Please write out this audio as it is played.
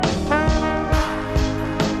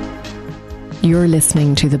You're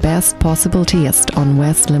listening to The Best Possible Taste on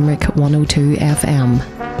West Limerick 102 FM.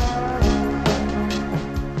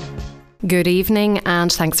 Good evening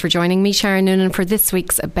and thanks for joining me, Sharon Noonan, for this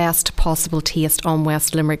week's Best Possible Taste on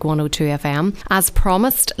West Limerick 102 FM. As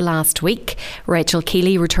promised last week, Rachel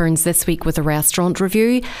Keeley returns this week with a restaurant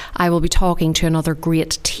review. I will be talking to another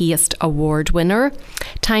Great Taste Award winner.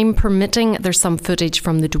 Time permitting, there's some footage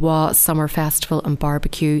from the Dwa Summer Festival and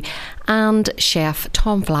Barbecue, and chef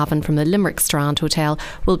Tom Flavin from the Limerick Strand Hotel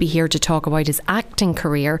will be here to talk about his acting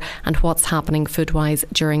career and what's happening food-wise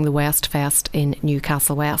during the West Fest in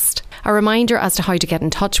Newcastle West. A reminder as to how to get in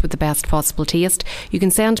touch with The Best Possible Taste. You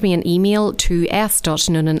can send me an email to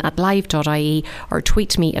s.noonan@live.ie or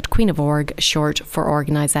tweet me at Queen of Org, short for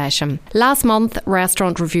organisation. Last month,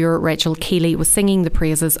 restaurant reviewer Rachel Keeley was singing the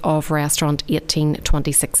praises of restaurant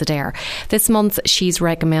 1826 Adair. This month, she's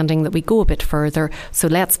recommending that we go a bit further, so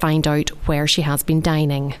let's find out where she has been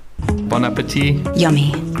dining. Bon appetit.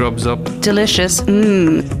 Yummy. Grubs up. Delicious.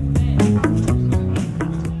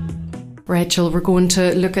 Rachel, we're going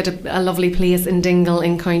to look at a lovely place in Dingle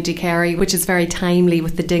in County Kerry, which is very timely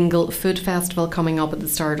with the Dingle Food Festival coming up at the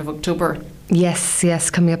start of October. Yes,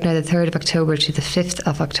 coming up now the 3rd of October to the 5th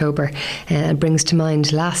of October. It brings to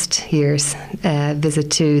mind last year's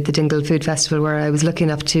visit to the Dingle Food Festival, where I was lucky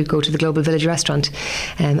enough to go to the Global Village restaurant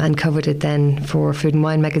and covered it then for Food and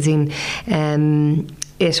Wine magazine.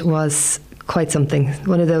 It was quite something.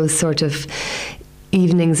 One of those sort of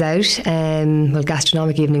evenings out,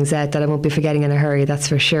 gastronomic evenings out that I won't be forgetting in a hurry, that's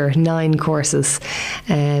for sure. 9 courses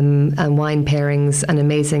and wine pairings, an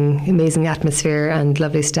amazing atmosphere and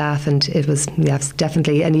lovely staff, and it was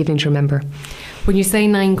definitely an evening to remember. When you say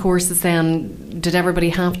 9 courses then, did everybody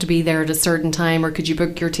have to be there at a certain time, or could you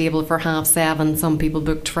book your table for 7:30? Some people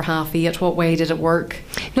booked for 8:30. What way did it work?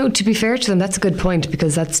 No, to be fair to them, that's a good point,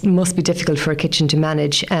 because that must be difficult for a kitchen to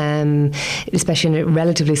manage, especially in a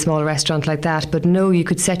relatively small restaurant like that. But no, you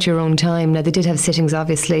could set your own time. Now, they did have sittings,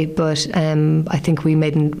 obviously, but I think we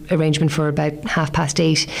made an arrangement for about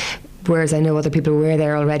 8:30, whereas I know other people were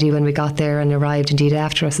there already when we got there and arrived indeed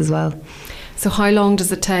after us as well. So how long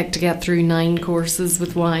does it take to get through 9 courses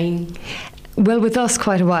with wine? Well, with us,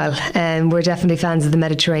 quite a while. We're definitely fans of the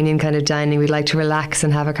Mediterranean kind of dining. We like to relax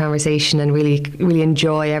and have a conversation and really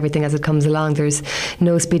enjoy everything as it comes along. There's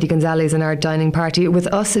no Speedy Gonzales in our dining party. With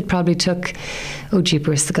us, it probably took,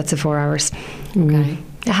 jeepers, the guts of 4 hours. Okay.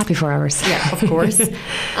 A happy 4 hours. Yeah, of course.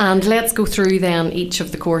 And let's go through then each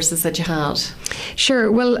of the courses that you had.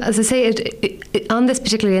 Sure. Well, as I say, on this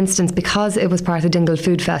particular instance, because it was part of the Dingle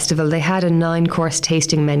Food Festival, they had a 9-course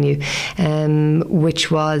tasting menu,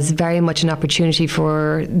 which was very much an opportunity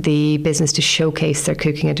for the business to showcase their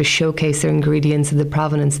cooking and to showcase their ingredients and the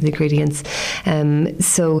provenance of the ingredients.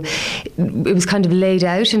 So it was kind of laid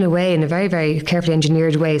out in a way, in a very, very carefully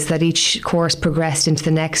engineered way, so that each course progressed into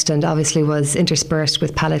the next and obviously was interspersed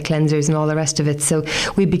with palate cleansers and all the rest of it. So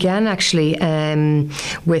we began actually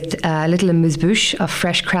with a little amuse-bouche of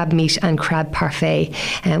fresh crab meat and crab parfait,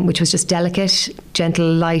 which was just delicate,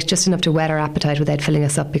 gentle, light, just enough to whet our appetite without filling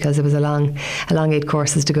us up, because it was a long 8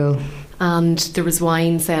 courses to go. And there was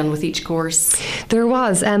wines then with each course? There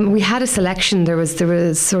was. We had a selection. There was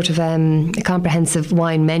sort of a comprehensive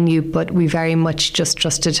wine menu, but we very much just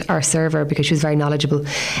trusted our server because she was very knowledgeable.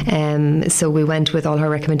 So we went with all her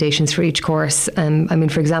recommendations for each course.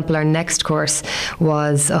 For example, our next course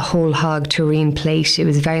was a whole hog terrine plate. It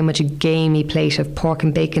was very much a gamey plate of pork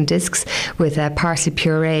and bacon discs with parsley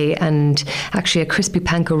puree and actually a crispy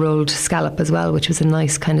panko rolled scallop as well, which was a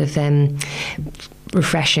nice kind of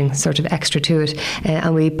refreshing sort of extra to it,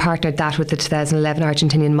 and we partnered that with the 2011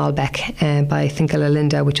 Argentinian Malbec by Finca La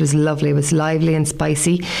Linda, which was lovely. It was lively and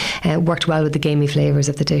spicy, worked well with the gamey flavours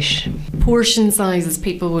of the dish. Portion sizes,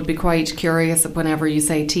 people would be quite curious. Whenever you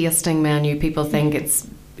say tasting menu, people think it's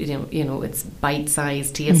it's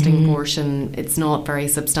bite-sized tasting portion. It's not very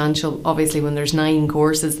substantial. Obviously, when there's 9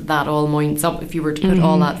 courses, that all mounts up. If you were to put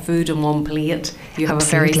all that food in one plate, you have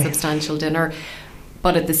Absolutely. A very substantial dinner.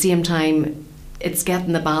 But at the same time, it's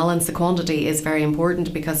getting the balance. The quantity is very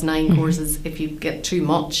important, because 9 courses, if you get too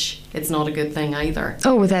much, it's not a good thing either.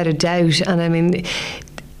 Oh, without a doubt. And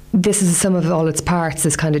this is the sum of all its parts,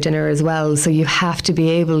 this kind of dinner as well. So you have to be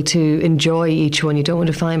able to enjoy each one. You don't want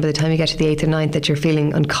to find by the time you get to the 8th or 9th that you're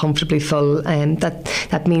feeling uncomfortably full, and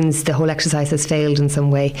that means the whole exercise has failed in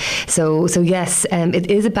some way. So yes,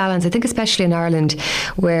 it is a balance. I think especially in Ireland,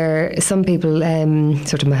 where some people,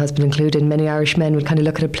 sort of my husband included, many Irish men would kind of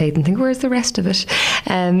look at a plate and think, where's the rest of it?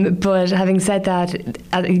 But having said that,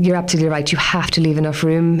 you're absolutely right. You have to leave enough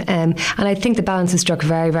room, and I think the balance is struck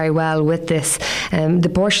very, very well with this.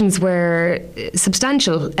 The portion portions were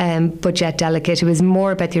substantial, but yet delicate. It was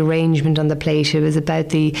more about the arrangement on the plate. It was about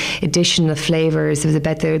the addition of flavours. It was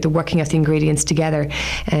about the working of the ingredients together.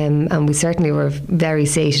 And we certainly were very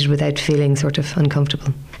sated without feeling sort of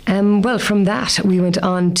uncomfortable. Well, from that we went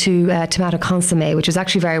on to tomato consommé, which was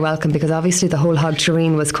actually very welcome because obviously the whole hog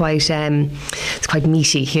terrine was quite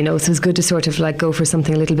meaty, so it was good to sort of like go for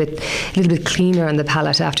something a little bit cleaner on the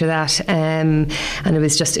palate after that. And it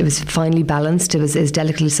was finely balanced. It was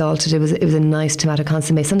delicately salted. It was a nice tomato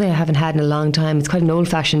consommé, something I haven't had in a long time. It's quite an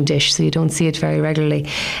old-fashioned dish, so you don't see it very regularly.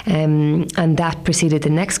 And that preceded the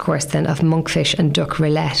next course then of monkfish and duck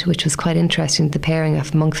roulette, which was quite interesting. The pairing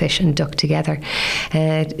of monkfish and duck together.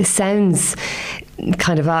 It sounds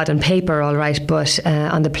kind of odd on paper, all right, but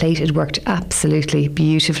on the plate it worked absolutely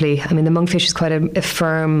beautifully. I mean, the monkfish is quite a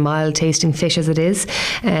firm, mild tasting fish as it is,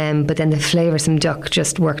 but then the flavoursome duck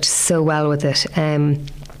just worked so well with it.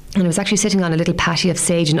 And it was actually sitting on a little patty of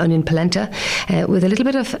sage and onion polenta with a little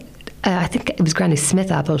bit of I think it was Granny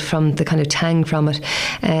Smith apple from the kind of tang from it,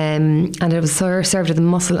 and it was served with a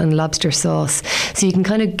mussel and lobster sauce. So you can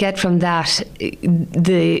kind of get from that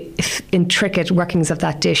the intricate workings of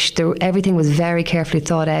that dish. Everything was very carefully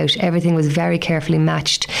thought out. Everything was very carefully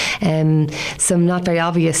matched. Some not very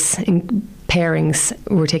obvious pairings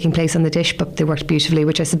were taking place on the dish, but they worked beautifully,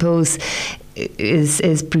 which I suppose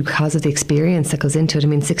is because of the experience that goes into it. I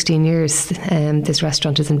mean, 16 years this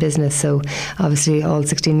restaurant is in business, so obviously all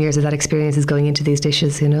 16 years of that experience is going into these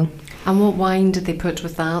dishes, And what wine did they put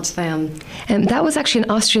with that then? That was actually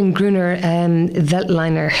an Austrian Gruner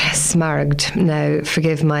Veltliner Smaragd. Now,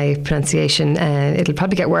 forgive my pronunciation, it'll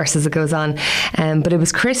probably get worse as it goes on, but it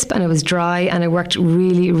was crisp and it was dry and it worked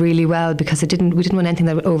really, really well because we didn't want anything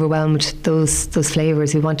that overwhelmed those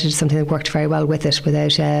flavours. We wanted something that worked very well with it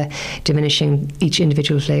without diminishing each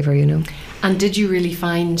individual flavour, And did you really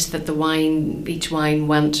find that each wine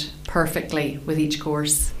went perfectly with each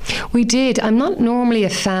course? We did. I'm not normally a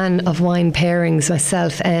fan of wine pairings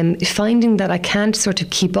myself, finding that I can't sort of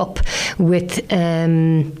keep up with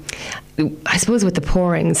I suppose with the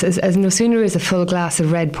pourings, as no sooner is a full glass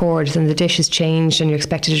of red poured than the dish is changed and you're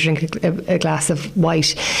expected to drink a glass of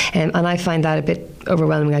white, and I find that a bit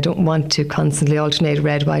overwhelming. I don't want to constantly alternate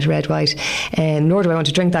red, white, nor do I want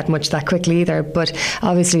to drink that much that quickly either, but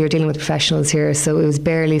obviously you're dealing with professionals here, so it was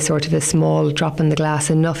barely sort of a small drop in the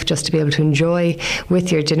glass, enough just to be able to enjoy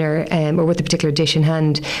with your dinner or with a particular dish in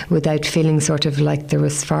hand without feeling sort of like there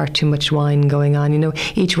was far too much wine going on.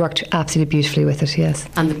 Each worked absolutely beautifully with it, yes.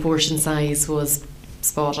 And the portion size was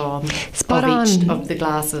spot on each of the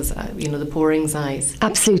glasses, the pouring size.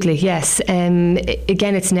 Absolutely, yes.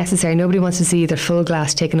 Again, it's necessary. Nobody wants to see their full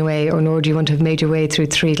glass taken away, or nor do you want to have made your way through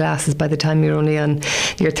 3 glasses by the time you're only on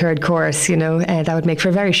your 3rd course. That would make for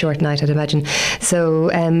a very short night, I'd imagine. So,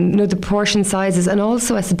 the portion sizes, and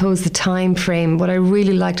also I suppose the time frame. What I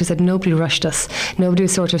really liked is that nobody rushed us. Nobody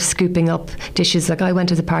was sort of scooping up dishes. Like I went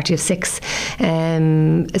to a party of 6,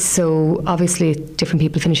 so obviously different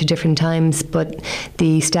people finish at different times, but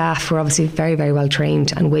the staff were obviously very, very well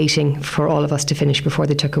trained and waiting for all of us to finish before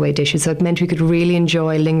they took away dishes. So it meant we could really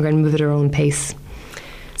enjoy, linger and move at our own pace.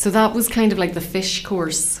 So that was kind of like the fish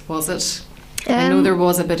course, was it? I know there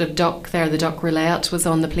was a bit of duck there. The duck roulette was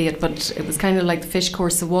on the plate, but it was kind of like the fish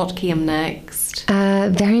course. So what came next?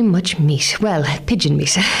 Very much meat. Well, pigeon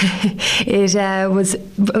meat. It was,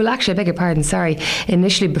 well, actually, I beg your pardon, sorry.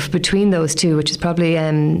 Initially, between those two, which is probably,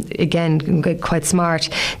 again, quite smart,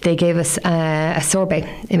 they gave us a sorbet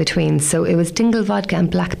in between. So it was dingle vodka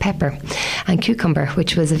and black pepper and cucumber,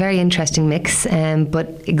 which was a very interesting mix,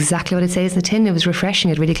 but exactly what it says in the tin. It was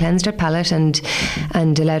refreshing. It really cleansed our palate and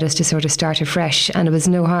allowed us to sort of start afresh. And it was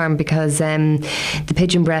no harm because the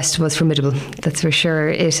pigeon breast was formidable, that's for sure.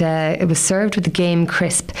 It was served with a game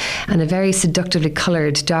crisp and a very seductively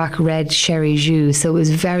coloured dark red sherry jus. So it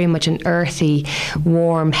was very much an earthy,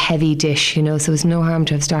 warm, heavy dish, so it was no harm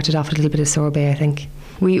to have started off with a little bit of sorbet, I think.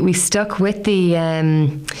 We stuck with the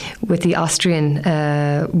Austrian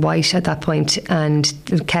white at that point and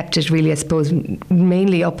kept it really, I suppose,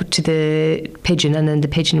 mainly up to the pigeon, and then the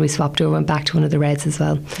pigeon we swapped over and back to one of the reds as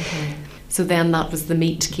well. Okay. So then that was the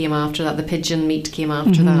meat came after that. The pigeon meat came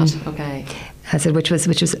after that. Okay. Which was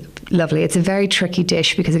lovely. It's a very tricky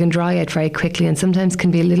dish because it can dry out very quickly and sometimes can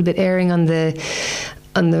be a little bit erring on the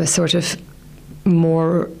sort of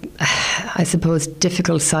more, I suppose,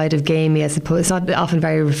 difficult side of gamey. I suppose it's not often a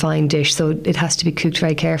very refined dish, so it has to be cooked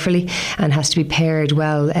very carefully and has to be paired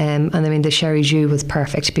well. And I mean, the sherry jus was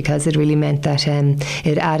perfect because it really meant that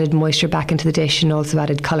it added moisture back into the dish and also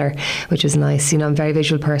added colour, which was nice. You know, I'm a very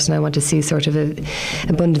visual person. I want to see sort of an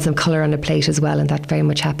abundance of colour on a plate as well, and that very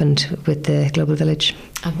much happened with the Global Village.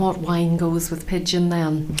 And what wine goes with pigeon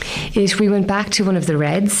then? We went back to one of the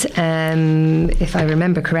reds. If I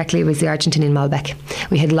remember correctly, it was the Argentinian Malbec.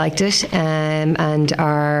 We had liked it, and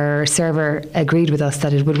our server agreed with us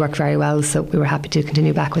that it would work very well, so we were happy to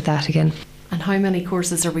continue back with that again. And how many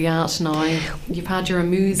courses are we at now? You've had your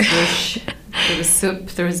amuse-bouche, there was soup,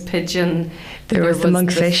 there was pigeon, there was the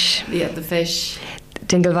monkfish, the fish,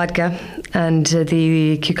 dingle vodka, and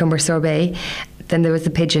the cucumber sorbet. Then there was the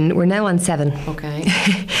pigeon. We're now on 7. Okay.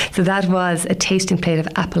 So that was a tasting plate of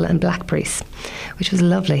apple and blackberries, which was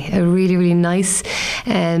lovely. A really, really nice.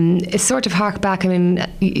 It's sort of hark back. I mean,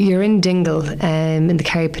 you're in Dingle, in the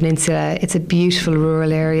Kerry Peninsula. It's a beautiful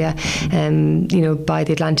rural area, you know, by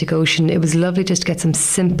the Atlantic Ocean. It was lovely just to get some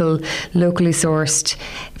simple, locally sourced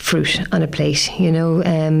fruit on a plate. You know,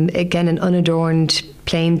 again, an unadorned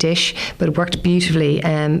plain dish, but it worked beautifully,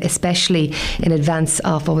 especially in advance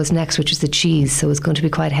of what was next, which is the cheese. So it's going to be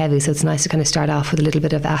quite heavy, so it's nice to kind of start off with a little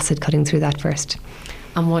bit of acid cutting through that first.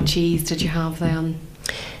 And what cheese did you have then?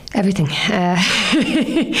 Everything.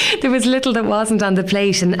 There was little that wasn't on the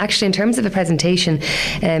plate, and actually in terms of a presentation,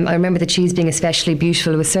 I remember the cheese being especially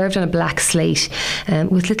beautiful. It was served on a black slate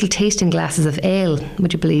with little tasting glasses of ale,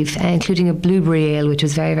 would you believe, including a blueberry ale, which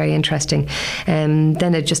was very, very interesting.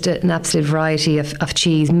 Then just an absolute variety of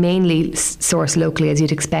cheese, mainly sourced locally, as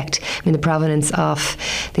you'd expect. I mean, the provenance of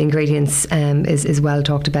the ingredients is well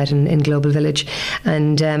talked about in Global Village.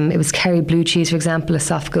 And it was Kerry blue cheese, for example, a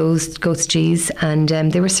soft goat's cheese, and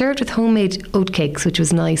they were served with homemade oat cakes, which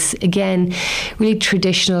was nice. Again, really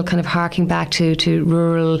traditional, kind of harking back to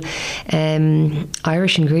rural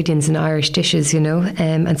Irish ingredients and Irish dishes, you know,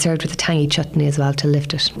 and served with a tangy chutney as well to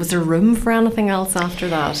lift it. Was there room for anything else after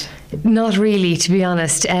that? Not really, to be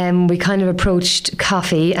honest. We kind of approached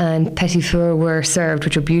coffee, and petit fours were served,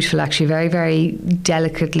 which were beautiful actually, very, very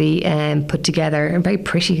delicately put together, and very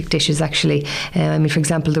pretty dishes actually. I mean, for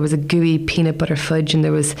example, there was a gooey peanut butter fudge, and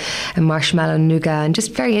there was a marshmallow nougat, and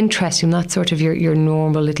just very interesting, not sort of your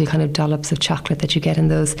normal little kind of dollops of chocolate that you get in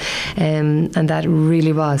those. And that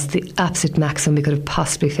really was the absolute maximum we could have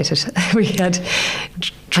possibly fitted. We had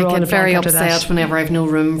I get very upset whenever I've no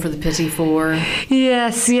room for the petit four.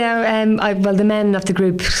 Yes, yeah. Well, the men of the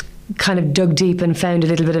group kind of dug deep and found a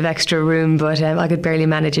little bit of extra room, but I could barely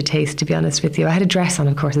manage a taste, to be honest with you. I had a dress on,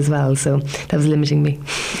 of course, as well, so that was limiting me.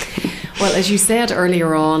 Well, as you said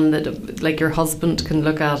earlier on, that like your husband can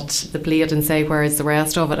look at the plate and say, where is the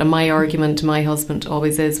rest of it? And my argument to my husband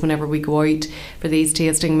always is, whenever we go out for these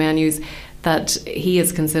tasting menus, that he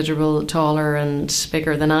is considerable taller and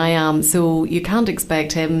bigger than I am, so you can't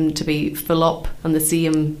expect him to be full up on the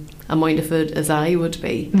same amount of food as I would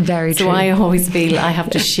be. Very true. So I always feel I have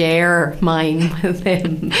to share mine with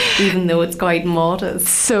him, even though it's quite modest.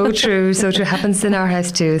 So true, so true. Happens in our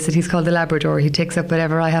house too, is that he's called the Labrador. He takes up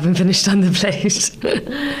whatever I haven't finished on the plate.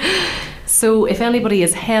 So if anybody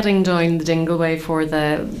is heading down the Dingleway for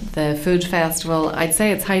the food festival, I'd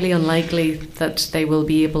say it's highly unlikely that they will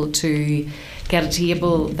be able to get a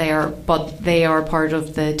table there, but they are part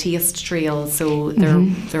of the taste trail, so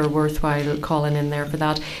they're worthwhile calling in there for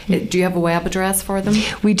that. Do you have a web address for them?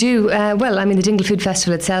 We do. Well, I mean, the Dingle Food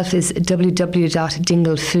Festival itself is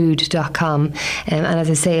www.dinglefood.com, and as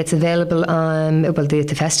I say, it's available on, well,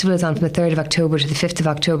 the festival is on from the 3rd of October to the 5th of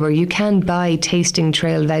October. You can buy tasting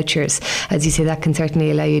trail vouchers. As you say, that can certainly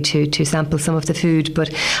allow you to sample some of the food,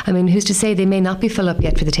 but I mean, who's to say they may not be full up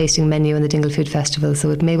yet for the tasting menu in the Dingle Food Festival,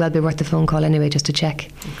 so it may well be worth the phone call anyway, just to check.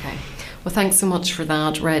 Okay. Well, thanks so much for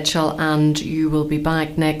that, Rachel, and you will be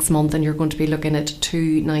back next month, and you're going to be looking at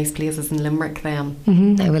 2 nice places in Limerick then.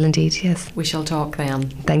 I will indeed, yes. We shall talk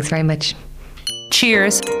then. Thanks very much.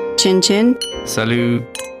 Cheers. Chin chin. Salut.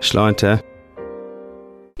 Sláinte.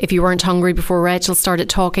 If you weren't hungry before Rachel started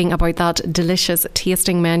talking about that delicious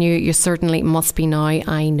tasting menu, you certainly must be now.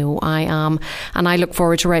 I know I am. And I look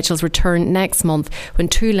forward to Rachel's return next month when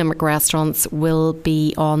 2 Limerick restaurants will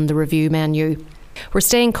be on the review menu. We're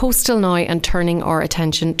staying coastal now and turning our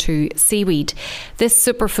attention to seaweed. This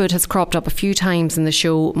superfood has cropped up a few times in the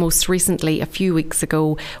show, most recently a few weeks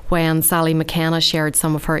ago when Sally McKenna shared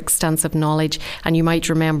some of her extensive knowledge, and you might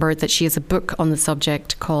remember that she has a book on the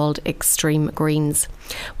subject called Extreme Greens.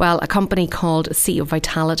 Well, a company called Sea of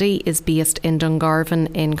Vitality is based in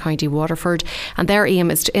Dungarvan in County Waterford, and their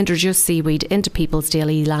aim is to introduce seaweed into people's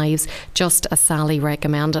daily lives, just as Sally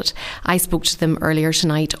recommended. I spoke to them earlier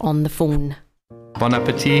tonight on the phone. Bon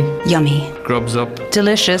appetit. Yummy. Grubs up.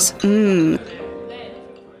 Delicious.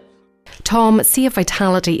 Tom, Sea of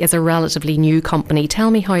Vitality is a relatively new company.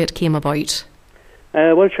 Tell me how it came about.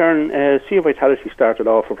 Well, Sharon, Sea of Vitality started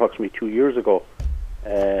off approximately 2 years ago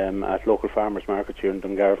at local farmers markets here in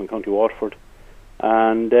Dungarvan, County Waterford.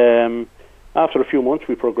 And after a few months,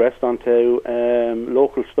 we progressed onto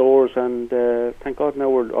local stores, and thank God now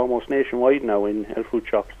we're almost nationwide now in health food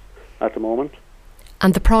shops at the moment.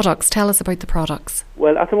 And the products, tell us about the products.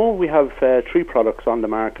 Well, at the moment we have 3 products on the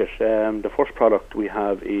market. The first product we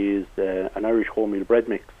have is an Irish wholemeal bread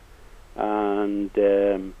mix, and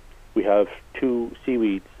we have 2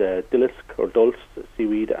 seaweeds, dillisk or dulse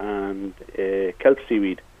seaweed and kelp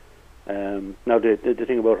seaweed. Now the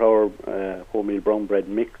thing about our wholemeal brown bread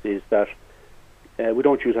mix is that we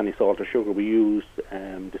don't use any salt or sugar. We use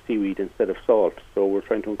the seaweed instead of salt, so we're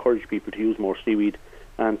trying to encourage people to use more seaweed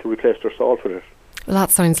and to replace their salt with it. Well,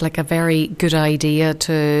 that sounds like a very good idea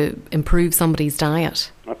to improve somebody's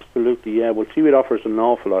diet. Absolutely, yeah. Well, seaweed offers an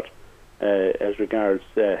awful lot as regards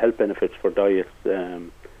health benefits for diets,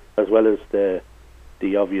 as well as the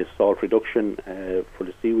obvious salt reduction. For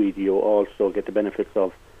the seaweed, you also get the benefits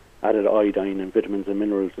of added iodine and vitamins and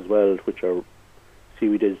minerals as well, which are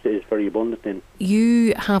seaweed is very abundant in.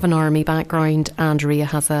 You have an army background, and Ria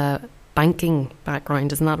has a banking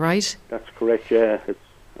background, isn't that right? That's correct, yeah. I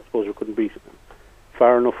suppose we couldn't be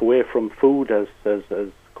far enough away from food as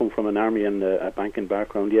come from an army and a banking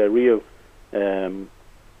background. Yeah, Rio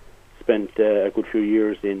spent a good few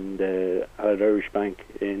years in the Allied Irish Bank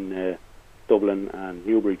in Dublin and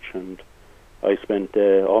Newbridge, and I spent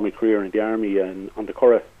all my career in the army and on the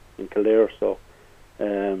Curragh in Kildare, so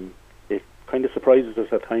it kind of surprises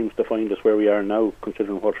us at times to find us where we are now,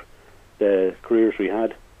 considering what the careers we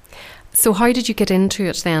had. So how did you get into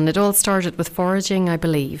it then? It all started with foraging, I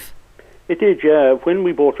believe. It did, yeah. When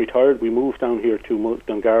we both retired, we moved down here to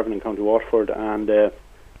Dungarvan in County Waterford, and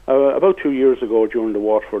about 2 years ago, during the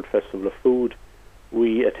Waterford Festival of Food,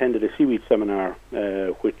 we attended a seaweed seminar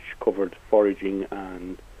which covered foraging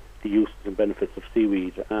and the uses and benefits of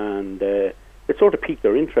seaweed, and it sort of piqued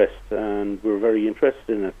our interest, and we were very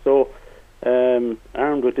interested in it. So,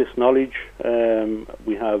 armed with this knowledge,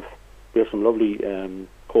 we have some lovely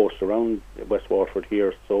coasts around West Waterford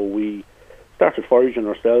here, so we started foraging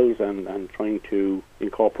ourselves and trying to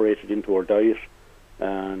incorporate it into our diet,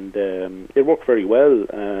 and it worked very well.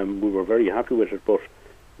 We were very happy with it, but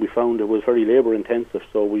we found it was very labour intensive,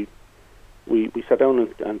 so we sat down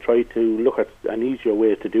and tried to look at an easier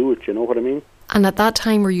way to do it, you know what I mean? And at that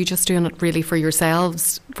time, were you just doing it really for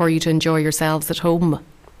yourselves, for you to enjoy yourselves at home?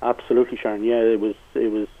 Absolutely, Sharon. Yeah, it was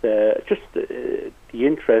just the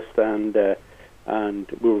interest, and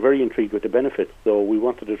we were very intrigued with the benefits, so we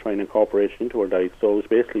wanted to try and incorporate it into our diet. So it was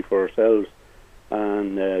basically for ourselves,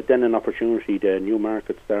 and then an opportunity, the new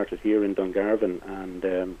market started here in Dungarvan, and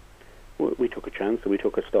we took a chance. We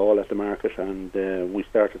took a stall at the market, and we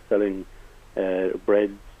started selling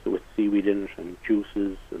breads with seaweed in it, and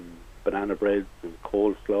juices, and banana breads, and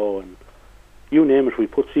coleslaw, and you name it. We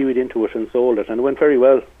put seaweed into it and sold it, and it went very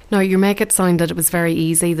well. Now, you make it sound that it was very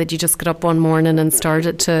easy, that you just got up one morning and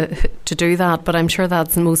started to do that, but I'm sure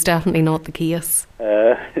that's most definitely not the case.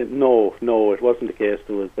 No, it wasn't the case.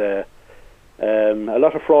 There was a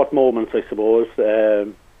lot of fraught moments, I suppose,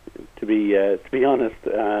 to be honest,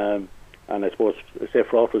 and I suppose to say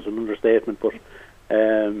fraught was an understatement, but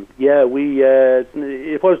it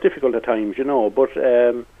was difficult at times, you know, but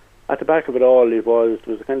at the back of it all, there was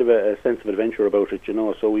a kind of a sense of adventure about it, you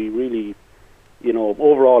know, so we really, you know,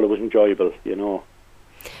 overall it was enjoyable, you know.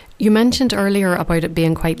 You mentioned earlier about it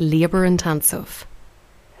being quite labour intensive.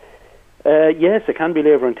 Yes, it can be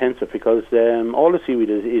labour intensive because all the seaweed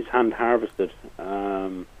is hand harvested.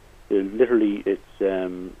 Literally, it's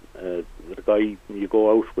the guy, you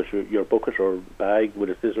go out with your bucket or bag with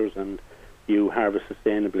a scissors and you harvest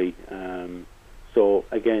sustainably. So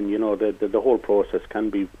again, you know, the whole process can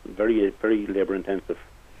be very, very labour intensive.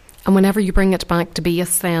 And whenever you bring it back to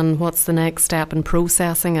base, then what's the next step in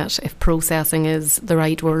processing it, if processing is the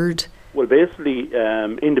right word? Well, basically,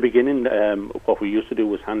 in the beginning, what we used to do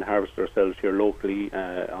was hand harvest ourselves here locally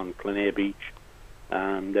on Clonea Beach,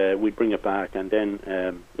 and we'd bring it back, and then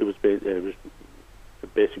it was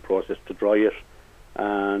basic process to dry it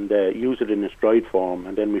and use it in its dried form.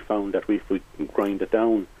 And then we found that if we grind it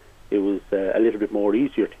down, it was a little bit more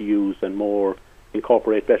easier to use and more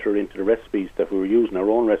incorporate better into the recipes that we were using, our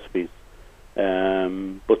own recipes.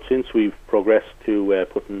 But since we've progressed to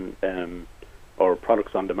putting our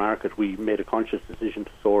products on the market, we made a conscious decision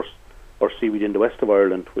to source our seaweed in the west of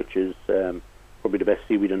Ireland, which is probably the best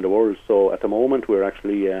seaweed in the world. So at the moment we're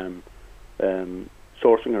actually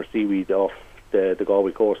sourcing our seaweed off the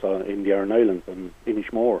Galway coast in the Aran Islands and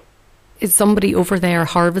Inishmore. Is somebody over there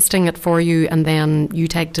harvesting it for you and then you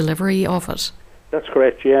take delivery of it? That's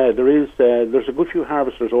correct, yeah. There's a good few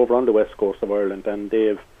harvesters over on the west coast of Ireland, and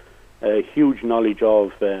they've a huge knowledge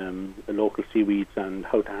of local seaweeds and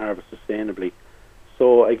how to harvest sustainably.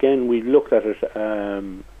 So again, we looked at it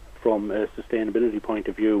from a sustainability point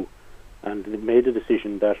of view and made a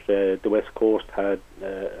decision that the west coast had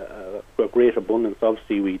a great abundance of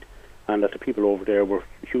seaweed, and that the people over there were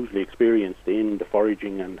hugely experienced in the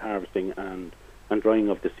foraging and harvesting and drying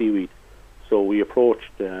of the seaweed. So we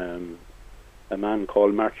approached a man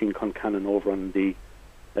called Martin Concannon over on the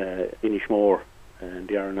Inishmore and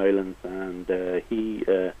the Aran Islands, and he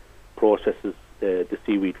processes the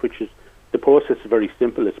seaweed, which is, the process is very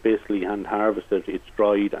simple. It's basically hand harvested, it's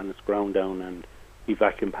dried and it's ground down, and he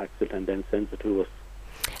vacuum packs it and then sends it to us.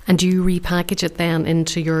 And do you repackage it then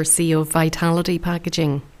into your Sea of Vitality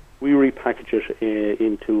packaging? We repackage it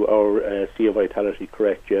into our Sea of Vitality,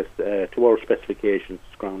 correct, yes, to our specifications.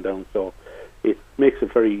 It's ground down, so it makes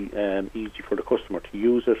it very easy for the customer to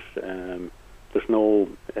use it. There's no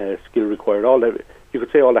skill required. You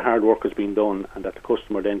could say all the hard work has been done, and that the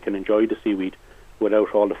customer then can enjoy the seaweed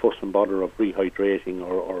without all the fuss and bother of rehydrating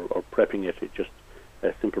or prepping it. It's just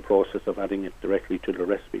a simple process of adding it directly to the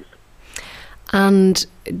recipes. And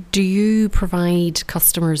do you provide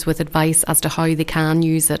customers with advice as to how they can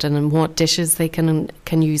use it and in what dishes they can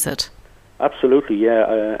use it? Absolutely,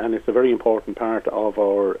 yeah, and it's a very important part of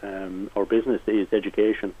our business is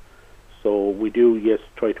education. So we do, yes,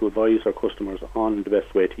 try to advise our customers on the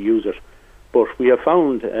best way to use it. But we have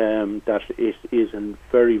found that it is a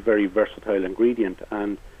very, very versatile ingredient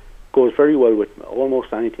and goes very well with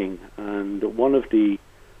almost anything. And one of the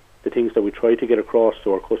things that we try to get across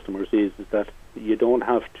to our customers is that you don't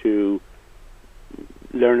have to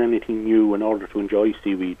learn anything new in order to enjoy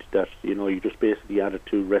seaweed. That, you know, you just basically add it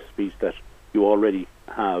to recipes that you already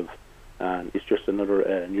have, and it's just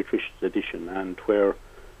another nutritious addition. And where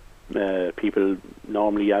people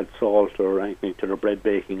normally add salt or anything to their bread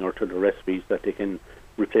baking or to the recipes, that they can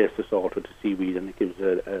replace the salt with the seaweed, and it gives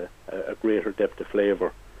a greater depth of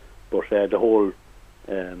flavour. But the whole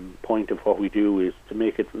point of what we do is to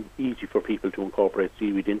make it easy for people to incorporate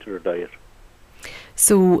seaweed into their diet.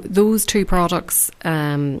 So those two products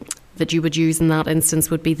that you would use in that instance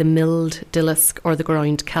would be the milled dillisk or the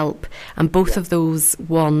ground kelp, and both of those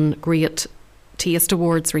won great taste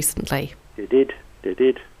awards recently. They did.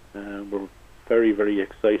 We're very, very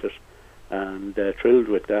excited and thrilled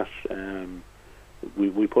with that.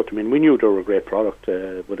 We put them in. We knew they were a great product,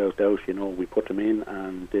 without doubt. You know, we put them in,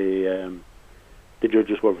 and the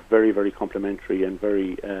judges were very, very complimentary and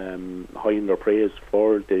very high in their praise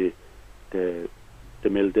for the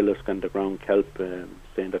milled dillisk and the ground kelp,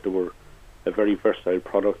 saying that they were a very versatile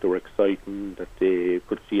product. They were exciting, that they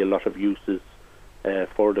could see a lot of uses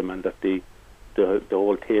for them, and that the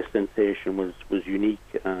whole taste sensation was unique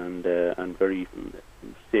and very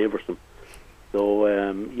savoursome. So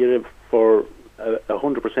for a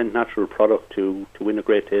 100% natural product to win a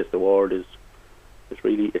Great Taste Award is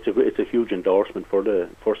really it's a huge endorsement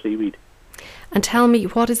for seaweed. And tell me,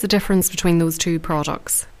 what is the difference between those two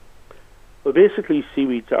products? Well, basically,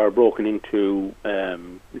 seaweeds are broken into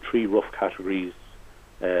three rough categories.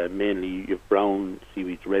 Mainly, you have brown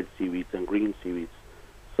seaweeds, red seaweeds, and green seaweeds.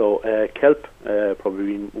 So kelp, probably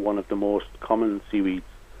being one of the most common seaweeds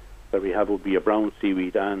that we have, would be a brown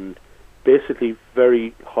seaweed, and basically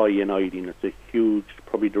very high in iodine. It's a huge,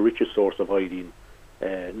 probably the richest source of iodine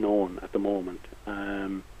known at the moment,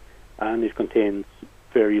 and it contains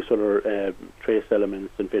various other trace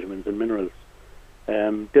elements and vitamins and minerals.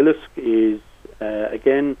 Dillisk is,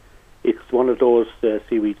 again, it's one of those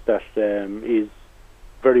seaweeds that is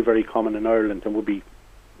very, very common in Ireland and would be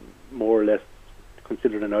more or less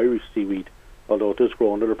considered an Irish seaweed, although it does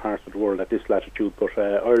grow in other parts of the world at this latitude, but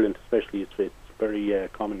Ireland especially, it's very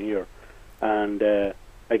common here. And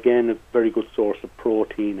again, a very good source of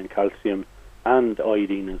protein and calcium and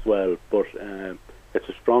iodine as well, but it's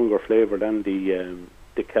a stronger flavour than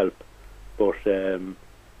the kelp. But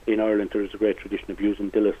in Ireland there is a great tradition of using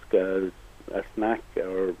dillisk as a snack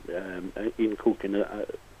or in cooking,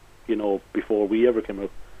 before we ever came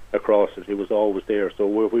across it. It was always there. So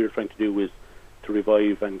what we were trying to do is to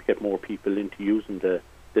revive and get more people into using the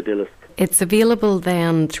Dillisk. It's available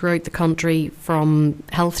then throughout the country from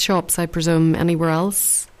health shops, I presume, anywhere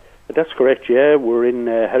else? That's correct, yeah. We're in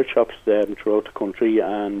health shops throughout the country,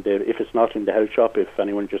 and if it's not in the health shop, if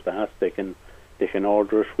anyone just asks, they can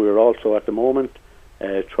order it. We're also at the moment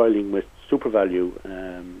trialling with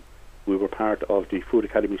SuperValu. We were part of the Food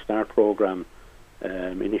Academy Start programme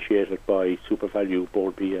initiated by SuperValu,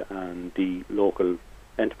 Bord Bia and the local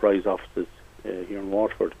enterprise offices here in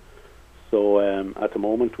Waterford. So at the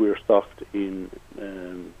moment we're stocked in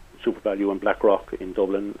SuperValu and Blackrock in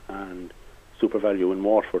Dublin and SuperValu in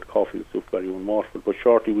Waterford, Caulfield SuperValu in Waterford. But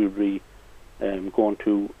shortly we'll be going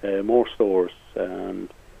to more stores, and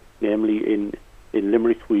namely in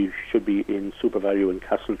Limerick we should be in SuperValu in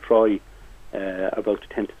Castletroy about the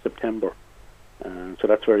 10th of September. So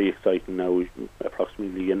that's very exciting now.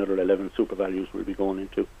 Approximately another 11 SuperValus we'll be going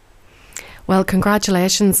into. Well,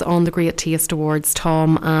 congratulations on the Great Taste Awards,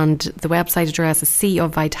 Tom, and the website address is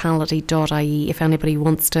seaofvitality.ie if anybody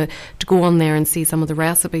wants to go on there and see some of the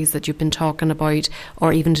recipes that you've been talking about,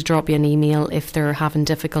 or even to drop you an email if they're having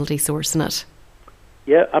difficulty sourcing it.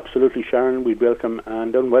 Yeah, absolutely, Sharon. We'd welcome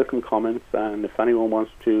and unwelcome comments, and if anyone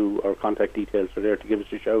wants to, our contact details are there to give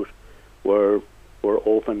us a shout. We're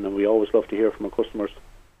open, and we always love to hear from our customers.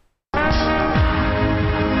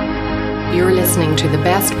 You're listening to The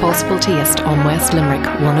Best Possible Taste on West Limerick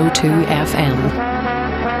 102 FM.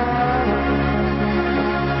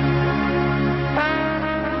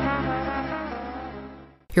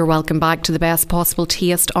 You're welcome back to The Best Possible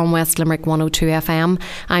Taste on West Limerick 102 FM.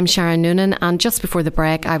 I'm Sharon Noonan, and just before the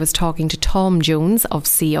break I was talking to Tom Jones of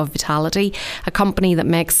Sea of Vitality, a company that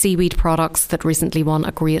makes seaweed products that recently won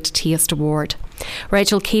a Great Taste Award.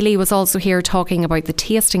 Rachel Keeley was also here talking about the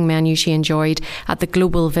tasting menu she enjoyed at the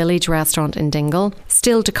Global Village restaurant in Dingle.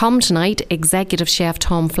 Still to come tonight, Executive Chef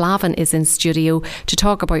Tom Flavin is in studio to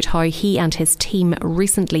talk about how he and his team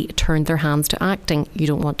recently turned their hands to acting. You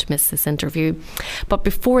don't want to miss this interview. But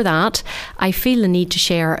before that, I feel the need to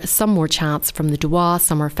share some more chats from the Dua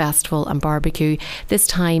Summer Festival and Barbecue. This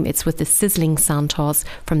time it's with the Sizzling Santos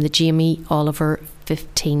from the Jamie Oliver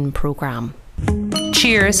 15 programme.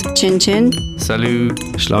 Cheers. Chin chin. Salut.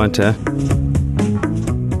 Schleunter.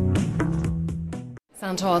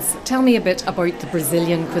 Santos, tell me a bit about the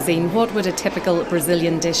Brazilian cuisine. What would a typical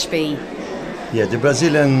Brazilian dish be? Yeah, the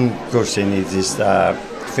Brazilian cuisine is the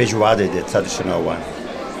feijoada, the traditional one.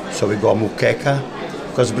 So we got muqueca,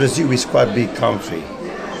 because Brazil is quite a big country.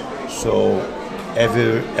 So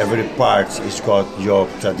every part is got your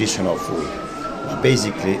traditional food.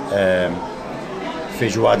 Basically,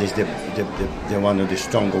 feijoada is the one of the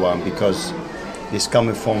stronger one, because it's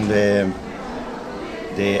coming from the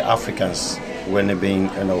Africans when they been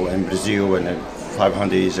in Brazil, and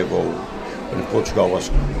 500 years ago when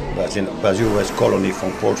Brazil was colony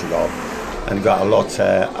from Portugal, and got a lot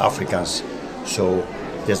of Africans. So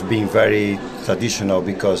it's been very traditional,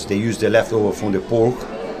 because they use the leftover from the pork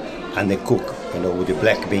and they cook with the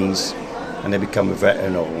black beans, and they become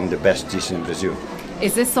one of the best dishes in Brazil.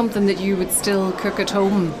 Is this something that you would still cook at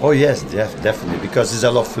home? Oh yes, definitely, because there's a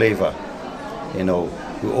lot of flavor. With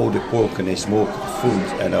all the pork and the smoked food,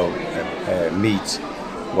 meat.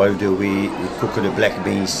 While we cook the black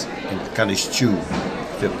beans and kind of stew,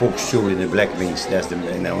 the pork stew in the black beans. That's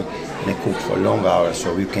and they cook for long hours,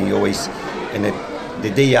 so you can always. And the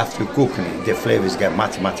day after cooking it, the flavors get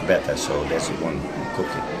much better. So that's the one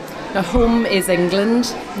cooking. Now, home is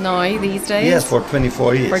England now these days? Yes, for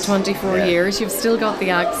 24 years. For 24 years. You've still got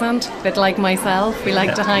the accent, a bit like myself. We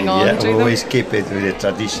like to hang on to them. Yeah, we always keep it with the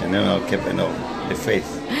tradition, keep the faith.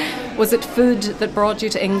 Was it food that brought you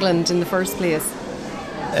to England in the first place?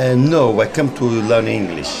 No, I came to learn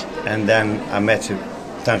English. And then I met,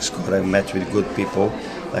 thanks God, I met with good people,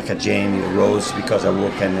 like a Jamie, Rose, because I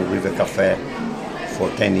work in the River Cafe for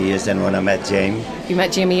 10 years. And when I met Jamie... You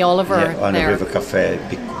met Jamie Oliver on the River Cafe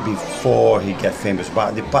before he got famous.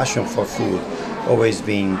 But the passion for food always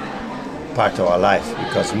been part of our life,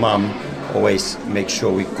 because Mom always makes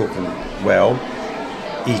sure we cook well,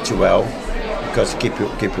 eat well, because keep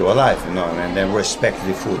you alive, and then respect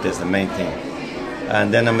the food. That's the main thing.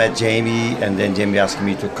 And then I met Jamie, and then Jamie asked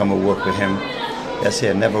me to come and work with him. That's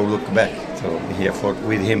it. Never look back. So here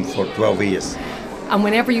with him for 12 years. And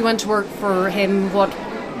whenever you went to work for him, what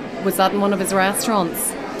was that in one of his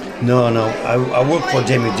restaurants? No. I work for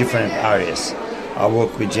Jamie in different areas. I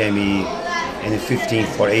worked with Jamie in 15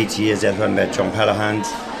 for 8 years. That's when I met John Hallahan,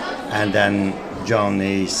 and then John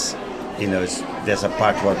is, there's a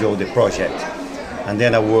part of the project. And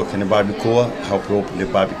then I work in the barbecue, help open the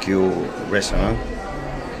barbecue restaurant.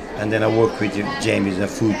 And then I work with Jamie in the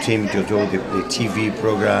food team to do the TV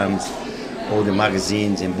programs, all the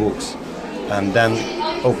magazines and books. And then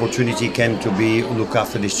opportunity came to look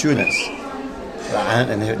after the students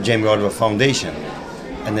and the Jamie Oliver Foundation.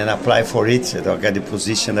 And then I applied for it, so I got the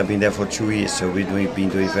position. I've been there for 2 years, so we've been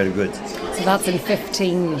doing very good. So that's in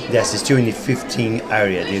 15? Yes, it's still in the 15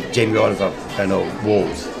 area, the Jamie Oliver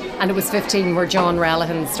walls. And it was 15 where John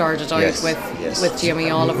Relihan started out with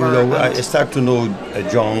Jamie Oliver. I started to know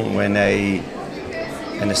John when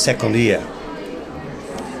in the second year.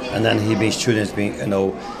 And then he been students being,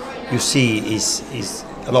 you see, is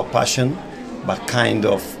a lot of passion, but kind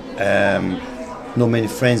of not many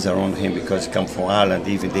friends around him because he comes from Ireland.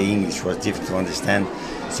 Even the English was difficult to understand.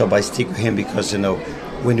 So I stick with him because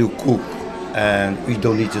when you cook, and you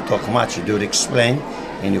don't need to talk much. You do it explain,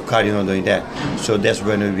 and you carry on doing that. So that's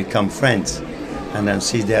when we become friends. And then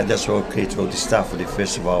see that's what creates all the stuff for the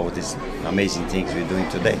festival, all these amazing things we're doing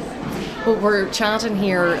today. Well, we're chatting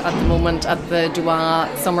here at the moment at the Dua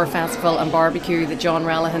Summer Festival and Barbecue that John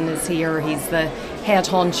Relihan is here. He's the head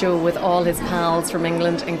honcho with all his pals from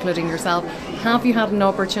England, including yourself. Have you had an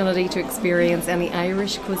opportunity to experience any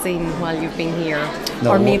Irish cuisine while you've been here?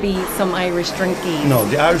 No, or maybe some Irish drinkies? No,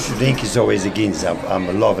 the Irish drink is always a Guinness. I'm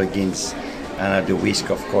a love of Guinness, and the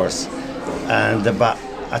whiskey, of course. But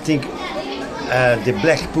I think the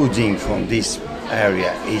black pudding from this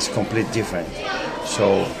area is completely different.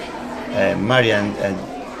 So Marianne and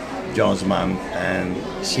John's mom, and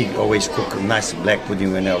she always cook a nice black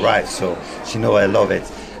pudding when I arrive, so she know I love it.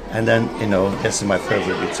 And then, that's my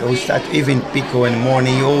favorite bit. So we start even pickle in the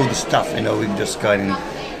morning, all the stuff, we just got in.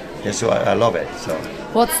 Yeah, so I love it. So,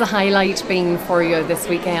 what's the highlight been for you this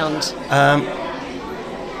weekend? I'm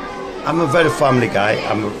a very family guy.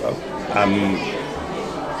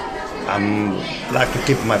 I'm like to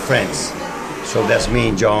keep my friends. So that's me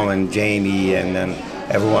and John and Jamie, and then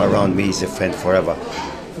everyone around me is a friend forever.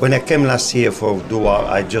 When I came last year for Dua,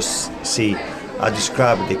 I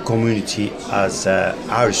described the community as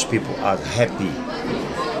Irish people are happy.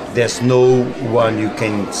 There's no one you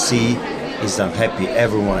can see is unhappy.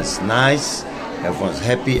 Everyone's nice, everyone's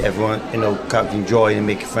happy, everyone can enjoy and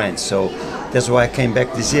make friends. So that's why I came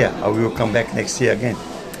back this year. I will come back next year again.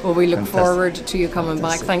 Well, we look forward to you coming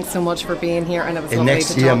back. Thanks so much for being here, and it was lovely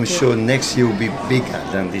next to year, talk I'm to you. sure next year will be bigger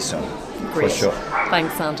than this one. Great. For sure.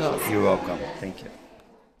 Thanks, Santos. You're welcome. Thank you.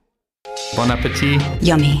 Bon appetit.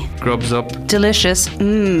 Yummy. Grubs up. Delicious.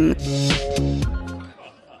 Mmm.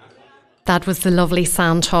 That was the lovely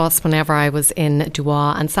Santos whenever I was in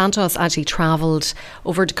Dua. And Santos actually travelled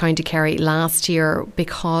over to County Kerry last year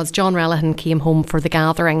because John Relihan came home for the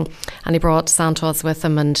gathering and he brought Santos with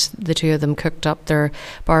him, and the two of them cooked up their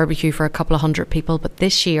barbecue for a couple of hundred people. But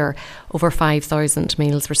this year, over 5,000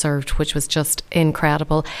 meals were served, which was just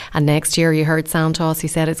incredible. And next year, you heard Santos, he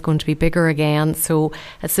said it's going to be bigger again. So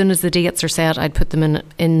as soon as the dates are set, I'd put them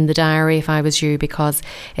in the diary if I was you, because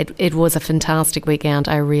it was a fantastic weekend.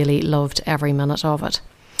 I really loved every minute of it.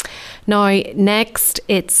 Now, next,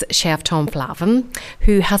 it's Chef Tom Flavin,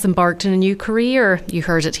 who has embarked on a new career. You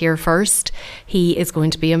heard it here first. He is going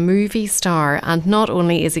to be a movie star. And not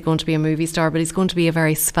only is he going to be a movie star, but he's going to be a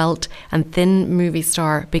very svelte and thin movie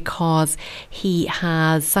star, because he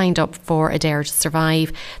has signed up for A Dare to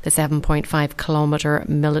Survive, the 7.5 kilometre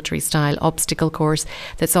military-style obstacle course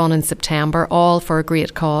that's on in September, all for a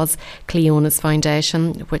great cause, Cleona's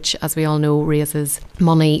Foundation, which, as we all know, raises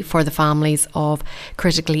money for the families of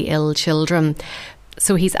critically ill children.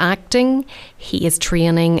 So he's acting, he is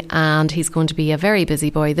training, and he's going to be a very busy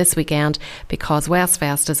boy this weekend because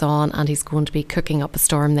Westfest is on and he's going to be cooking up a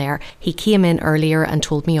storm there. He came in earlier and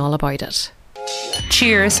told me all about it.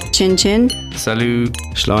 Cheers. Chin chin. Salut.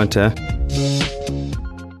 Sláinte.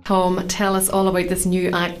 Tom, tell us all about this new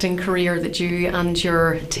acting career that you and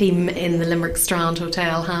your team in the Limerick Strand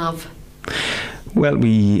Hotel have. Well,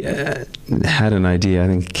 we had an idea. I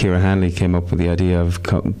think Ciara Hanley came up with the idea of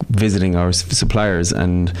visiting our suppliers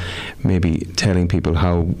and maybe telling people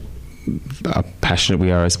how passionate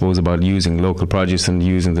we are, I suppose, about using local produce and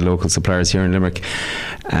using the local suppliers here in Limerick.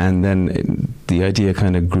 And then the idea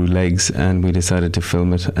kind of grew legs, and we decided to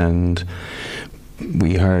film it, and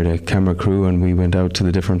we hired a camera crew and we went out to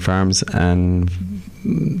the different farms, and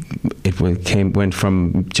it went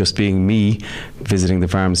from just being me visiting the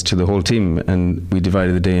farms to the whole team, and we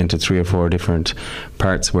divided the day into 3 or 4 different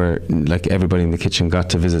parts where, like, everybody in the kitchen got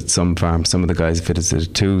to visit some farm. Some of the guys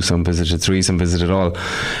visited 2, some visited 3, some visited all,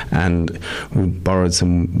 and we borrowed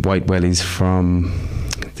some white wellies from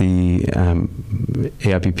the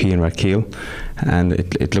AIPP in Rathkeale, and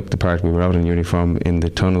it looked the part. We were out in uniform in the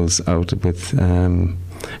tunnels out with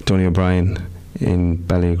Tony O'Brien in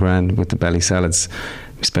Ballygrand with the belly salads,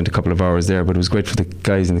 We spent a couple of hours there, but it was great for the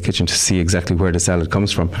guys in the kitchen to see exactly where the salad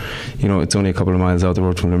comes from. You know, it's only a couple of miles out the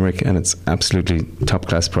road from Limerick, and it's absolutely top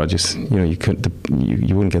class produce. You know,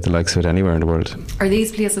 you wouldn't get the likes of it anywhere in the world. Are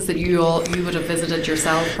these places that you would have visited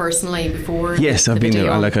yourself personally before? Yes, I've been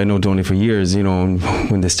there. I know Donny for years. You know,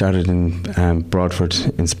 when they started in Broadford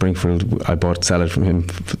in Springfield, I bought salad from him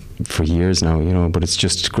for years now. You know, but it's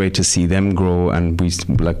just great to see them grow, and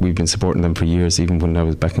we've been supporting them for years. Even when I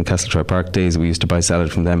was back in Castletroy Park days, we used to buy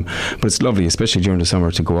salad from them. But it's lovely, especially during the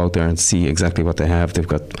summer, to go out there and see exactly what they have. They've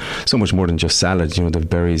got so much more than just salad. You know, they've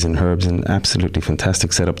berries and herbs, and absolutely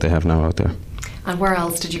fantastic setup they have now out there. And where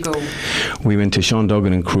else did you go? We went to Sean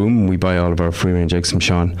Duggan in Croom. We buy all of our free range eggs from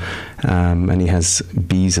Sean, and he has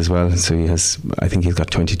bees as well. So I think he's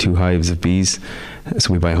got 22 hives of bees.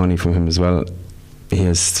 So we buy honey from him as well. He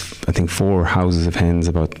has, I think, 4 houses of hens,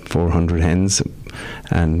 about 400 hens,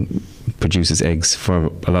 and produces eggs for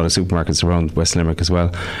a lot of supermarkets around West Limerick as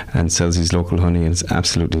well, and sells his local honey, and it's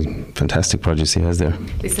absolutely fantastic produce he has there.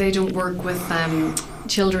 They say you don't work with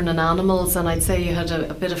children and animals, and I'd say you had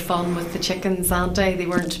a bit of fun with the chickens, aren't they? They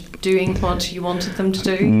weren't doing what you wanted them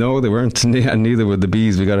to do. No, they weren't, and neither were the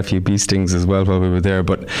bees. We got a few bee stings as well while we were there,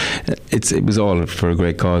 but it was all for a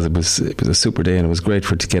great cause. It was a super day, and it was great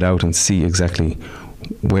to get out and see exactly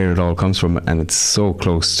where it all comes from, and it's so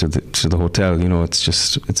close to the hotel. You know,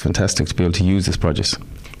 it's fantastic to be able to use this produce.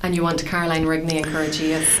 And you went to Caroline Rigney in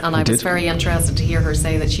Currageous, and I was very interested to hear her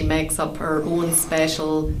say that she makes up her own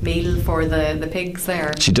special meal for the pigs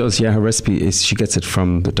there. She does, yeah. Her recipe is, she gets it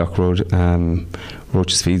from the Dock Road,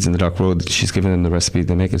 Roach's Feeds in the Dock Road. She's given them the recipe.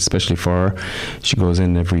 They make it especially for her. She goes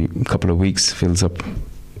in every couple of weeks, fills up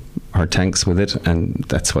her tanks with it, and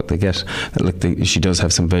that's what they get. She does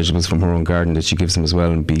have some vegetables from her own garden that she gives them as well,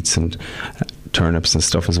 and beets and turnips and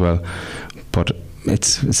stuff as well. But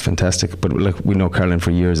it's fantastic. But we know Caroline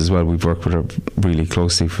for years as well. We've worked with her really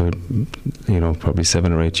closely for probably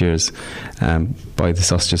 7 or 8 years. Buy the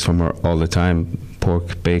sausages from her all the time,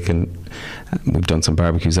 pork, bacon. We've done some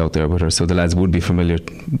barbecues out there with her, so the lads would be familiar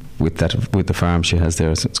with the farm she has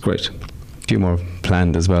there. So it's great. Few more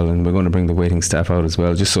planned as well, and we're going to bring the waiting staff out as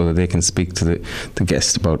well, just so that they can speak to the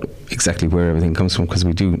guests about exactly where everything comes from, because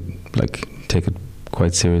we do take it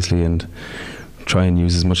quite seriously and try and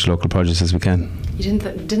use as much local produce as we can. You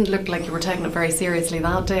didn't look like you were taking it very seriously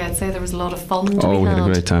that day. I'd say there was a lot of fun to be had. We had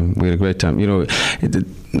a great time. You know,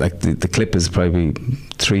 the clip is probably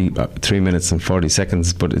 3 minutes and 40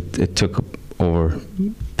 seconds, but it took over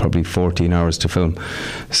probably 14 hours to film,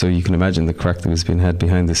 so you can imagine the crack that was being had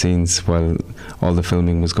behind the scenes while all the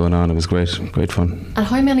filming was going on. It was great fun. And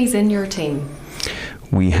how many's in your team?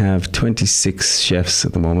 We have 26 chefs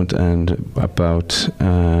at the moment, and about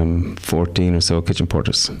 14 or so kitchen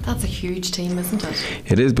porters. That's a huge team, isn't it?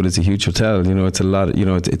 It is, but it's a huge hotel. You know, it's a lot. You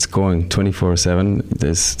know, it's going 24/7.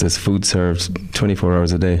 There's food served 24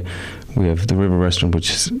 hours a day. We have the River Restaurant, which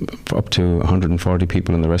is up to 140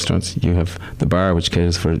 people in the restaurants. You have the bar, which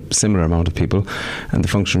caters for a similar amount of people, and the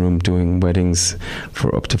function room doing weddings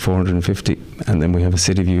for up to 450. And then we have a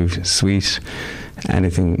City View suite,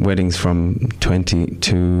 weddings from 20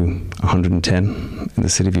 to 110 in the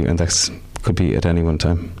City View, and that could be at any one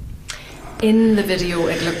time. In the video,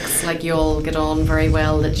 it looks like you all get on very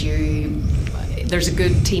well, there's a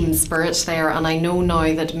good team spirit there, and I know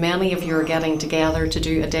now that many of you are getting together to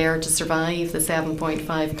do a Dare to Survive, the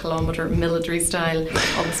 7.5 kilometre military style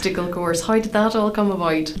obstacle course. How did that all come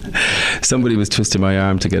about? Somebody was twisting my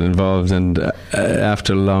arm to get involved, and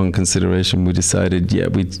after long consideration we decided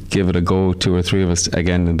we'd give it a go. 2 or 3 of us.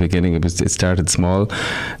 Again, in the beginning it started small,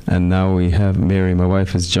 and now we have Mary, my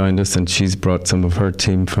wife, has joined us, and she's brought some of her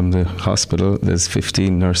team from the hospital. There's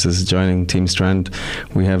 15 nurses joining Team Strand.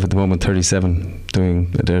 We have at the moment 37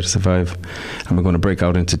 doing a Dare to Survive, and we're going to break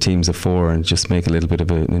out into teams of 4 and just make a little bit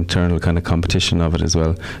of an internal kind of competition of it as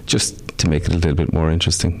well, just to make it a little bit more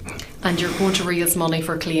interesting. And you're going to raise money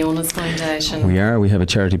for Cleona's Foundation. We are. We have a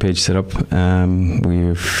charity page set up.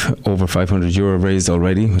 We've over €500 raised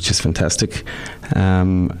already, which is fantastic.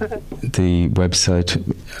 The website,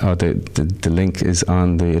 the link is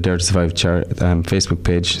on the Dare to Survive Facebook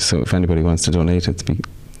page, so if anybody wants to donate, it'd be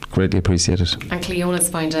greatly appreciated. And Cleona's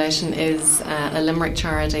Foundation is a Limerick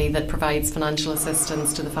charity that provides financial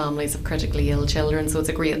assistance to the families of critically ill children, so it's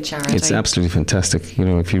a great charity. It's absolutely fantastic. You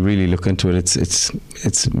know, if you really look into it, it's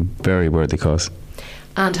very worthy cause.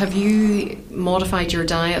 And have you modified your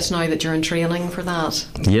diet now that you're in training for that?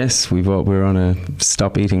 Yes, we're on a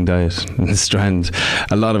stop eating diet in the Strand.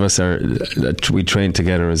 A lot of us we train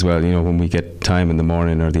together as well. You know, when we get time in the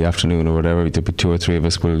morning or the afternoon or whatever, there'll be 2 or 3 of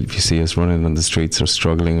us. If you see us running on the streets or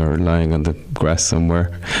struggling or lying on the grass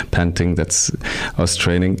somewhere, panting, that's us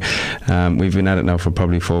training. We've been at it now for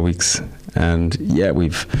probably 4 weeks. And yeah,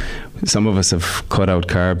 some of us have cut out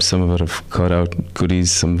carbs, some of us have cut out goodies,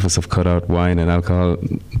 some of us have cut out wine and alcohol,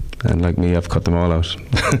 and like me, I've cut them all out.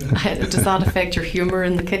 Does that affect your humour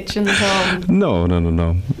in the kitchen at all? No.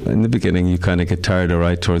 In the beginning, you kind of get tired, all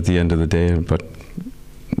right, towards the end of the day, but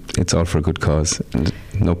it's all for a good cause. And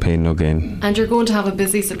no pain, no gain. And you're going to have a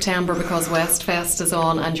busy September because Westfest is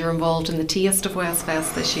on, and you're involved in the Taste of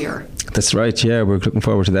Westfest this year. That's right, yeah, we're looking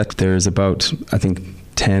forward to that. There's about, I think,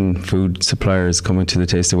 10 food suppliers coming to the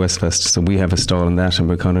Taste of Westfest, so we have a stall in that, and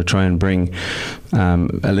we're going to try and bring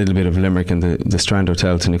a little bit of Limerick and the Strand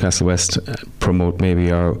Hotel to Newcastle West, promote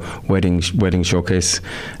maybe our wedding showcase.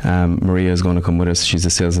 Maria is going to come with us. She's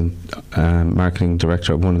the sales and marketing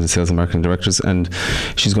director, one of the sales and marketing directors, and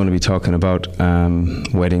she's going to be talking about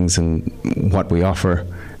weddings and what we offer.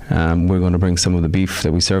 We're going to bring some of the beef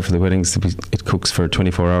that we serve for the weddings. It cooks for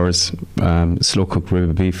 24 hours, slow cooked rib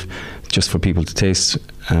of beef, just for people to taste,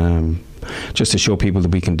 just to show people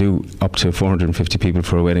that we can do up to 450 people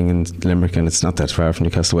for a wedding in Limerick, and it's not that far from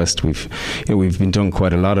Newcastle West. We've been done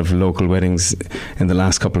quite a lot of local weddings in the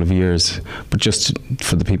last couple of years, but just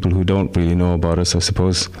for the people who don't really know about us, I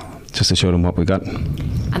suppose, just to show them what we got.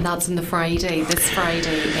 And that's on this Friday in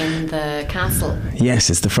the castle? Yes,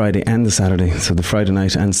 it's the Friday and the Saturday, so the Friday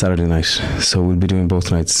night and Saturday night, so we'll be doing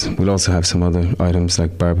both nights. We'll also have some other items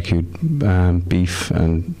like barbecued beef,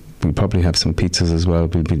 and we'll probably have some pizzas as well.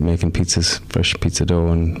 We'll be making pizzas, fresh pizza dough,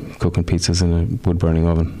 and cooking pizzas in a wood-burning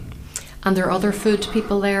oven. And there are other food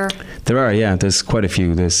people there? There are, yeah. There's quite a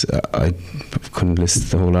few. I couldn't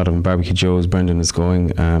list the whole lot of them. Barbecue Joe's, Brendan is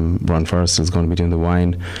going. Ron Forrester is going to be doing the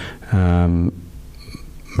wine.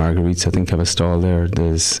 Marguerite's, I think, have a stall there.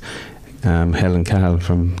 There's Helen Cahill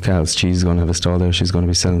from Cahill's Cheese is going to have a stall there. She's going to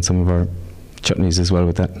be selling some of our chutneys as well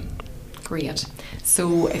with that. Great.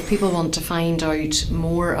 So if people want to find out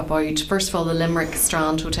more about, first of all, the Limerick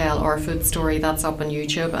Strand Hotel, our food story, that's up on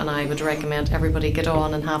YouTube, and I would recommend everybody get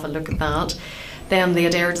on and have a look at that. Then the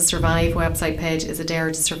Adare to Survive website page is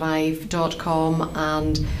adaretosurvive.com,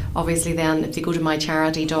 and obviously then if they go to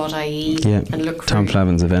mycharity.ie and look for Tom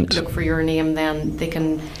Flavin's event, look for your name, then they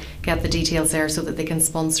can get the details there so that they can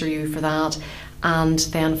sponsor you for that. And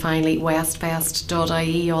then finally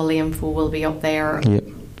westfest.ie, all the info will be up there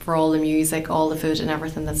for all the music, all the food and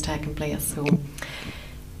everything that's taking place. So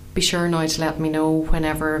be sure now to let me know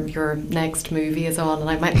whenever your next movie is on, and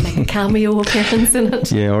I might make a cameo appearance in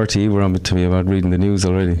it. Yeah, RTE were on to me about reading the news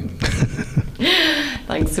already.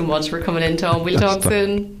 Thanks so much for coming in, Tom. We'll talk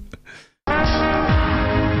soon.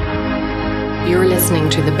 You're listening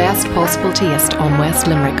to The Best Possible Taste on West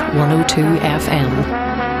Limerick 102 FM.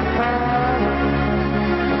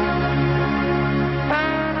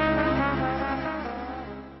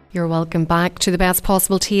 You're welcome back to The Best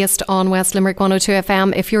Possible Taste on West Limerick 102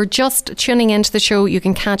 FM. If you're just tuning into the show, you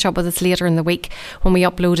can catch up with us later in the week when we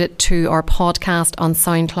upload it to our podcast on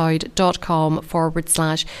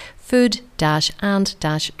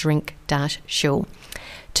soundcloud.com/food-and-drink-show.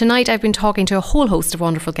 Tonight I've been talking to a whole host of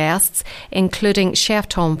wonderful guests, including Chef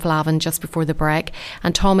Tom Flavin just before the break,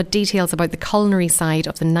 and Tom had details about the culinary side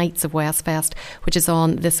of the Nights of Westfest, which is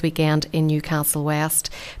on this weekend in Newcastle West.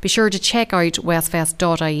 Be sure to check out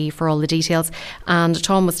westfest.ie for all the details, and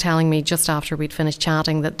Tom was telling me just after we'd finished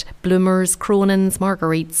chatting that Bloomers, Cronin's,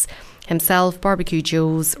 Marguerite's, himself, Barbecue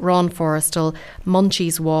Joe's, Ron Forrestal,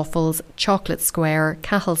 Munchies Waffles, Chocolate Square,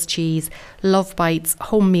 Cahill's Cheese, Love Bites,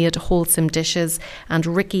 Homemade Wholesome Dishes, and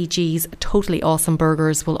Ricky G's Totally Awesome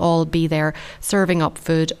Burgers will all be there serving up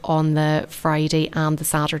food on the Friday and the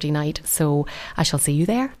Saturday night. So I shall see you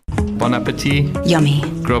there. Bon appetit. Yummy.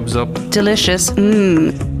 Grubs up. Delicious.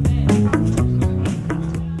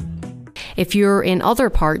 If you're in other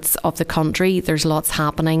parts of the country, there's lots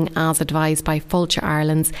happening, as advised by Fulcha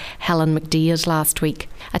Ireland's Helen McDade last week.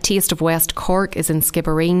 A Taste of West Cork is in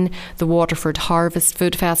Skibbereen, the Waterford Harvest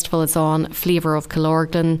Food Festival is on, Flavour of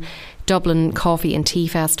Killorglin, Dublin Coffee and Tea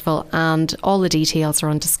Festival, and all the details are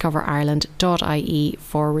on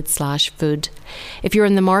discoverireland.ie/food. If you're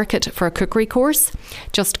in the market for a cookery course,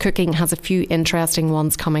 Just Cooking has a few interesting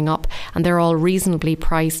ones coming up, and they're all reasonably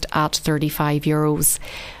priced at €35.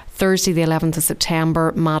 Thursday the 11th of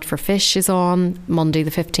September, Mad for Fish is on, Monday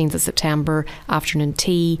the 15th of September, Afternoon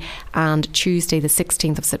Tea, and Tuesday the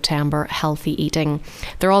 16th of September, Healthy Eating.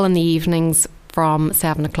 They're all in the evenings from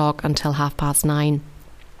 7 o'clock until 9:30.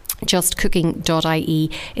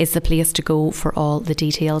 JustCooking.ie is the place to go for all the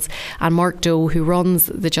details. And Mark Doe, who runs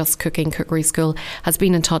the Just Cooking Cookery School, has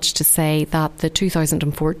been in touch to say that the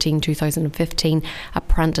 2014-2015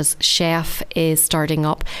 Apprentice Chef is starting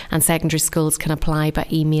up, and secondary schools can apply by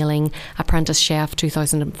emailing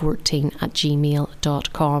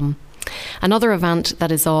apprenticechef2014@gmail.com. Another event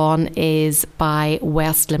that is on is by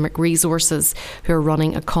West Limerick Resources, who are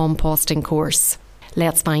running a composting course.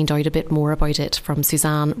 Let's find out a bit more about it from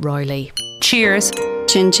Suzanne Rowley. Cheers.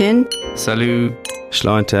 Chin chin. Salut.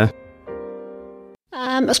 Sláinte.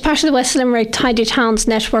 As part of the West Limerick Tidy Towns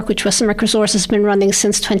network, which West Limerick Resources has been running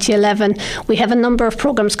since 2011, we have a number of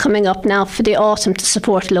programmes coming up now for the autumn to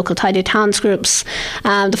support local Tidy Towns groups.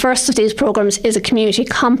 The first of these programmes is a community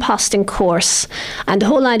composting course, and the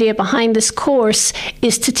whole idea behind this course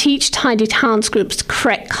is to teach Tidy Towns groups the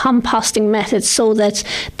correct composting methods so that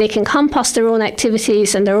they can compost their own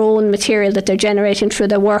activities and their own material that they're generating through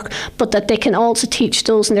their work, but that they can also teach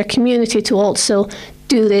those in their community to also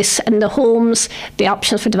do this in the homes, the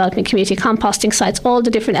options for developing community composting sites, all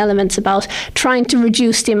the different elements about trying to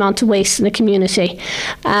reduce the amount of waste in the community.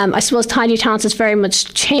 I suppose Tidy Towns has very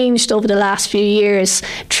much changed over the last few years.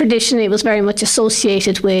 Traditionally, it was very much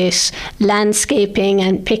associated with landscaping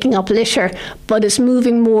and picking up litter, but it's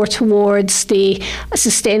moving more towards the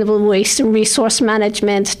sustainable waste and resource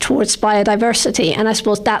management, towards biodiversity. And I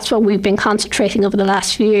suppose that's what we've been concentrating over the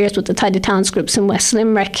last few years with the Tidy Towns groups in West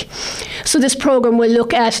Limerick. So this programme will look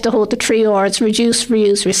at the 3 R's: reduce,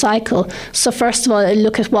 reuse, recycle. So first of all, it'll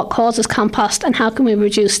look at what causes compost and how can we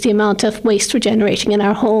reduce the amount of waste we're generating in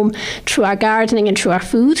our home through our gardening and through our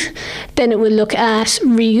food. Then it will look at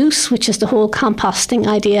reuse, which is the whole composting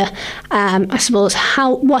idea. I suppose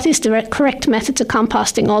what is the correct methods of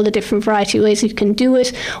composting, all the different variety of ways you can do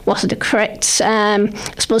it. What are the correct, I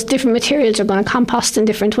suppose different materials are going to compost in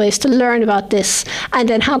different ways, to learn about this, and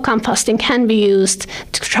then how composting can be used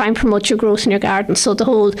to try and promote your growth in your garden. So the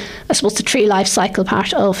whole, I suppose, the tree life cycle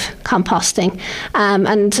part of composting.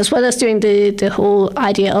 And as well as doing the whole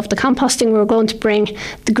idea of the composting, we're going to bring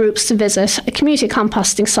the groups to visit a community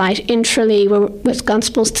composting site in Tralee, where we've gone,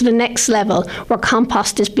 suppose, to the next level, where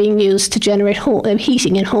compost is being used to generate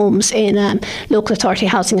heating in homes in local authority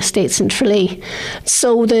housing estates in Tralee.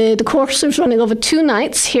 So the course is running over 2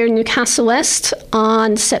 nights here in Newcastle West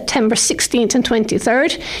on September 16th and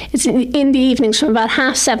 23rd. It's in the evenings from about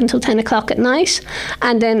 7:30 till 10 o'clock at night.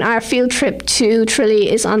 And then our field trip to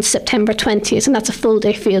Tralee is on September 20th, and that's a full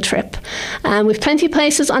day field trip. We've plenty of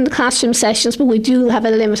places on the classroom sessions, but we do have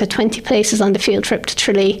a limit of 20 places on the field trip to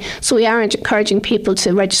Tralee. So we are encouraging people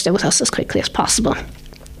to register with us as quickly as possible.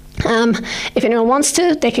 If anyone wants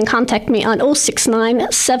to, they can contact me on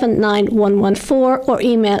 069 79114 or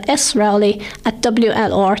email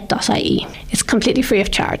srowley@wlr.ie. It's completely free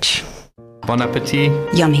of charge. Bon appetit.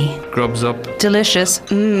 Yummy. Grubs up. Delicious.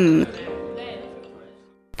 Mmm.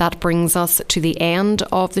 That brings us to the end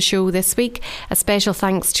of the show this week. A special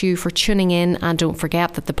thanks to you for tuning in, and don't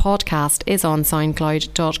forget that the podcast is on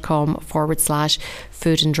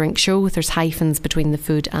soundcloud.com/food and drink show. There's hyphens between the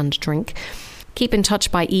food and drink. Keep in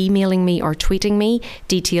touch by emailing me or tweeting me.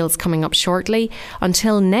 Details coming up shortly.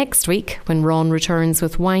 Until next week, when Ron returns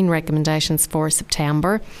with wine recommendations for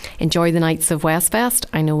September. Enjoy the nights of Westfest.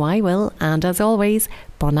 I know I will. And as always,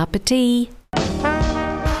 bon appetit.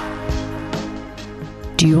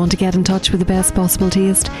 Do you want to get in touch with the best possible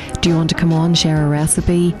taste? Do you want to come on, share a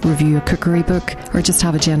recipe, review a cookery book, or just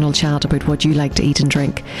have a general chat about what you like to eat and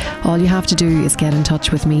drink? All you have to do is get in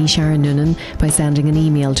touch with me, Sharon Noonan, by sending an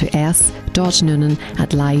email to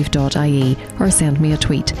s.noonan@live.ie or send me a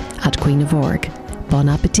tweet @Queen of Org. Bon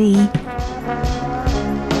appetit!